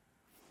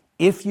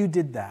 If you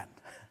did that,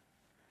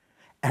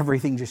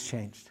 everything just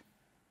changed.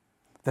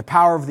 The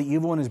power of the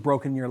evil one is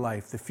broken in your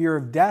life. The fear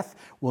of death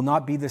will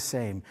not be the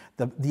same.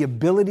 The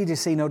ability to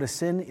say no to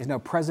sin is now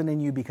present in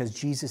you because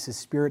Jesus'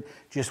 Spirit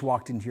just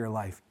walked into your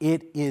life.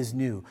 It is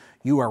new.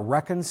 You are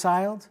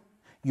reconciled,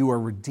 you are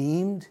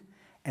redeemed,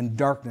 and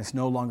darkness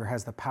no longer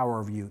has the power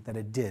of you that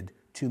it did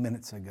 2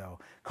 minutes ago.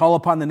 Call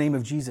upon the name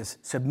of Jesus.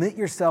 Submit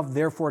yourself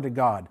therefore to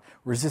God.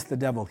 Resist the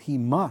devil. He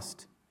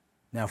must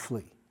now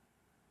flee.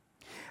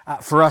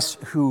 For us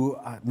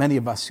many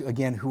of us,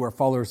 again, who are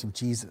followers of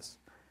Jesus,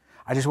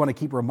 I just want to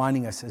keep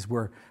reminding us as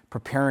we're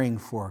preparing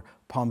for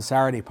Palm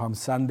Saturday, Palm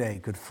Sunday,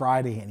 Good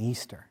Friday, and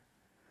Easter,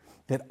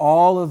 that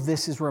all of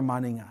this is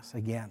reminding us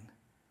again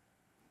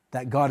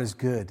that God is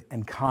good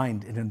and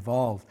kind and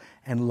involved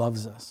and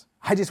loves us.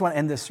 I just want to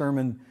end this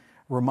sermon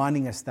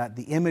reminding us that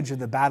the image of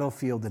the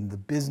battlefield and the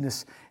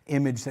business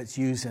image that's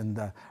used and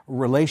the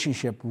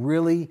relationship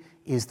really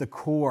is the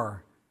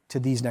core to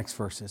these next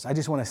verses. I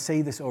just want to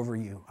say this over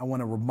you. I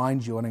want to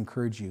remind you and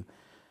encourage you.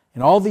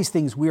 In all these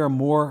things, we are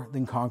more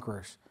than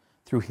conquerors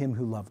through him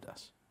who loved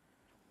us.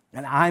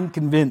 And I'm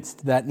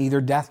convinced that neither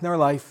death nor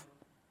life,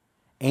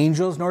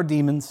 angels nor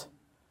demons,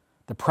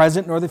 the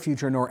present nor the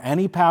future, nor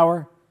any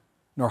power,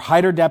 nor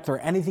height or depth, or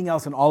anything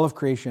else in all of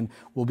creation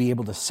will be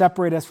able to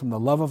separate us from the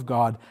love of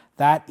God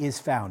that is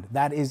found,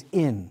 that is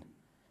in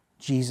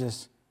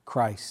Jesus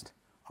Christ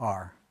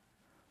our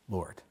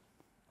Lord.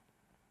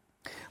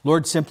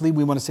 Lord, simply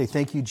we want to say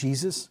thank you,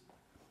 Jesus,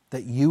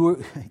 that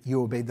you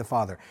obeyed the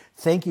Father.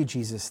 Thank you,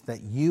 Jesus,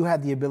 that you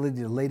had the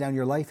ability to lay down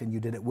your life and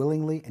you did it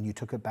willingly and you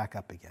took it back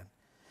up again.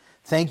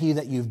 Thank you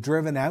that you've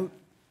driven out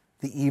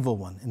the evil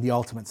one in the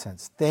ultimate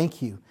sense.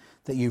 Thank you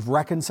that you've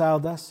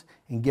reconciled us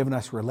and given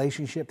us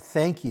relationship.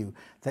 Thank you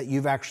that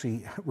you've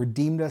actually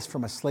redeemed us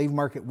from a slave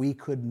market we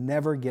could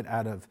never get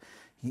out of.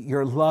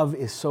 Your love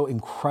is so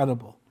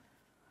incredible.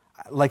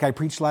 Like I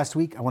preached last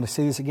week, I want to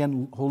say this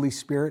again, Holy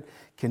Spirit,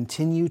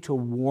 continue to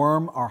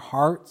warm our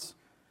hearts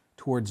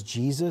towards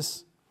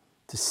Jesus,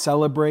 to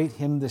celebrate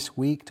him this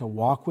week, to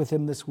walk with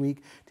him this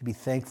week, to be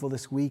thankful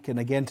this week. And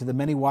again, to the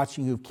many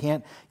watching who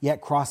can't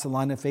yet cross the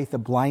line of faith, the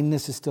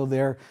blindness is still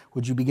there.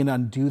 Would you begin to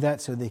undo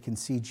that so they can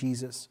see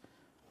Jesus?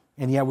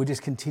 And we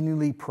just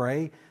continually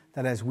pray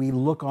that as we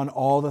look on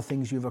all the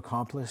things you've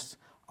accomplished,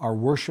 our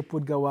worship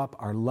would go up,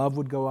 our love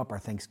would go up, our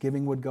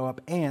thanksgiving would go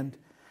up, and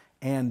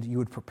you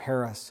would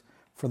prepare us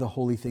for the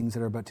holy things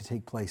that are about to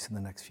take place in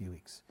the next few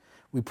weeks.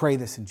 We pray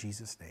this in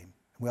Jesus' name.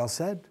 We all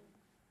said,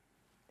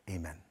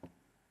 amen.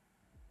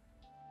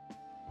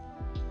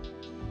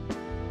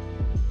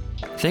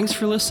 Thanks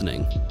for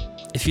listening.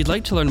 If you'd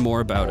like to learn more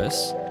about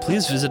us,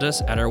 please visit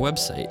us at our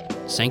website,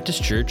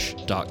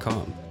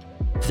 sanctuschurch.com.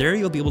 There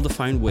you'll be able to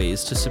find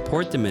ways to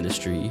support the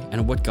ministry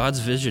and what God's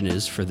vision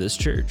is for this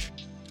church.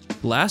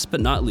 Last but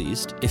not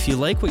least, if you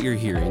like what you're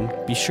hearing,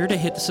 be sure to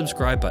hit the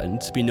subscribe button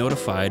to be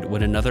notified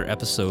when another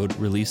episode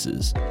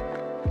releases.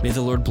 May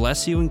the Lord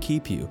bless you and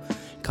keep you,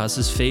 cause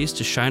his face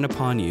to shine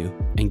upon you,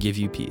 and give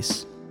you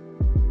peace.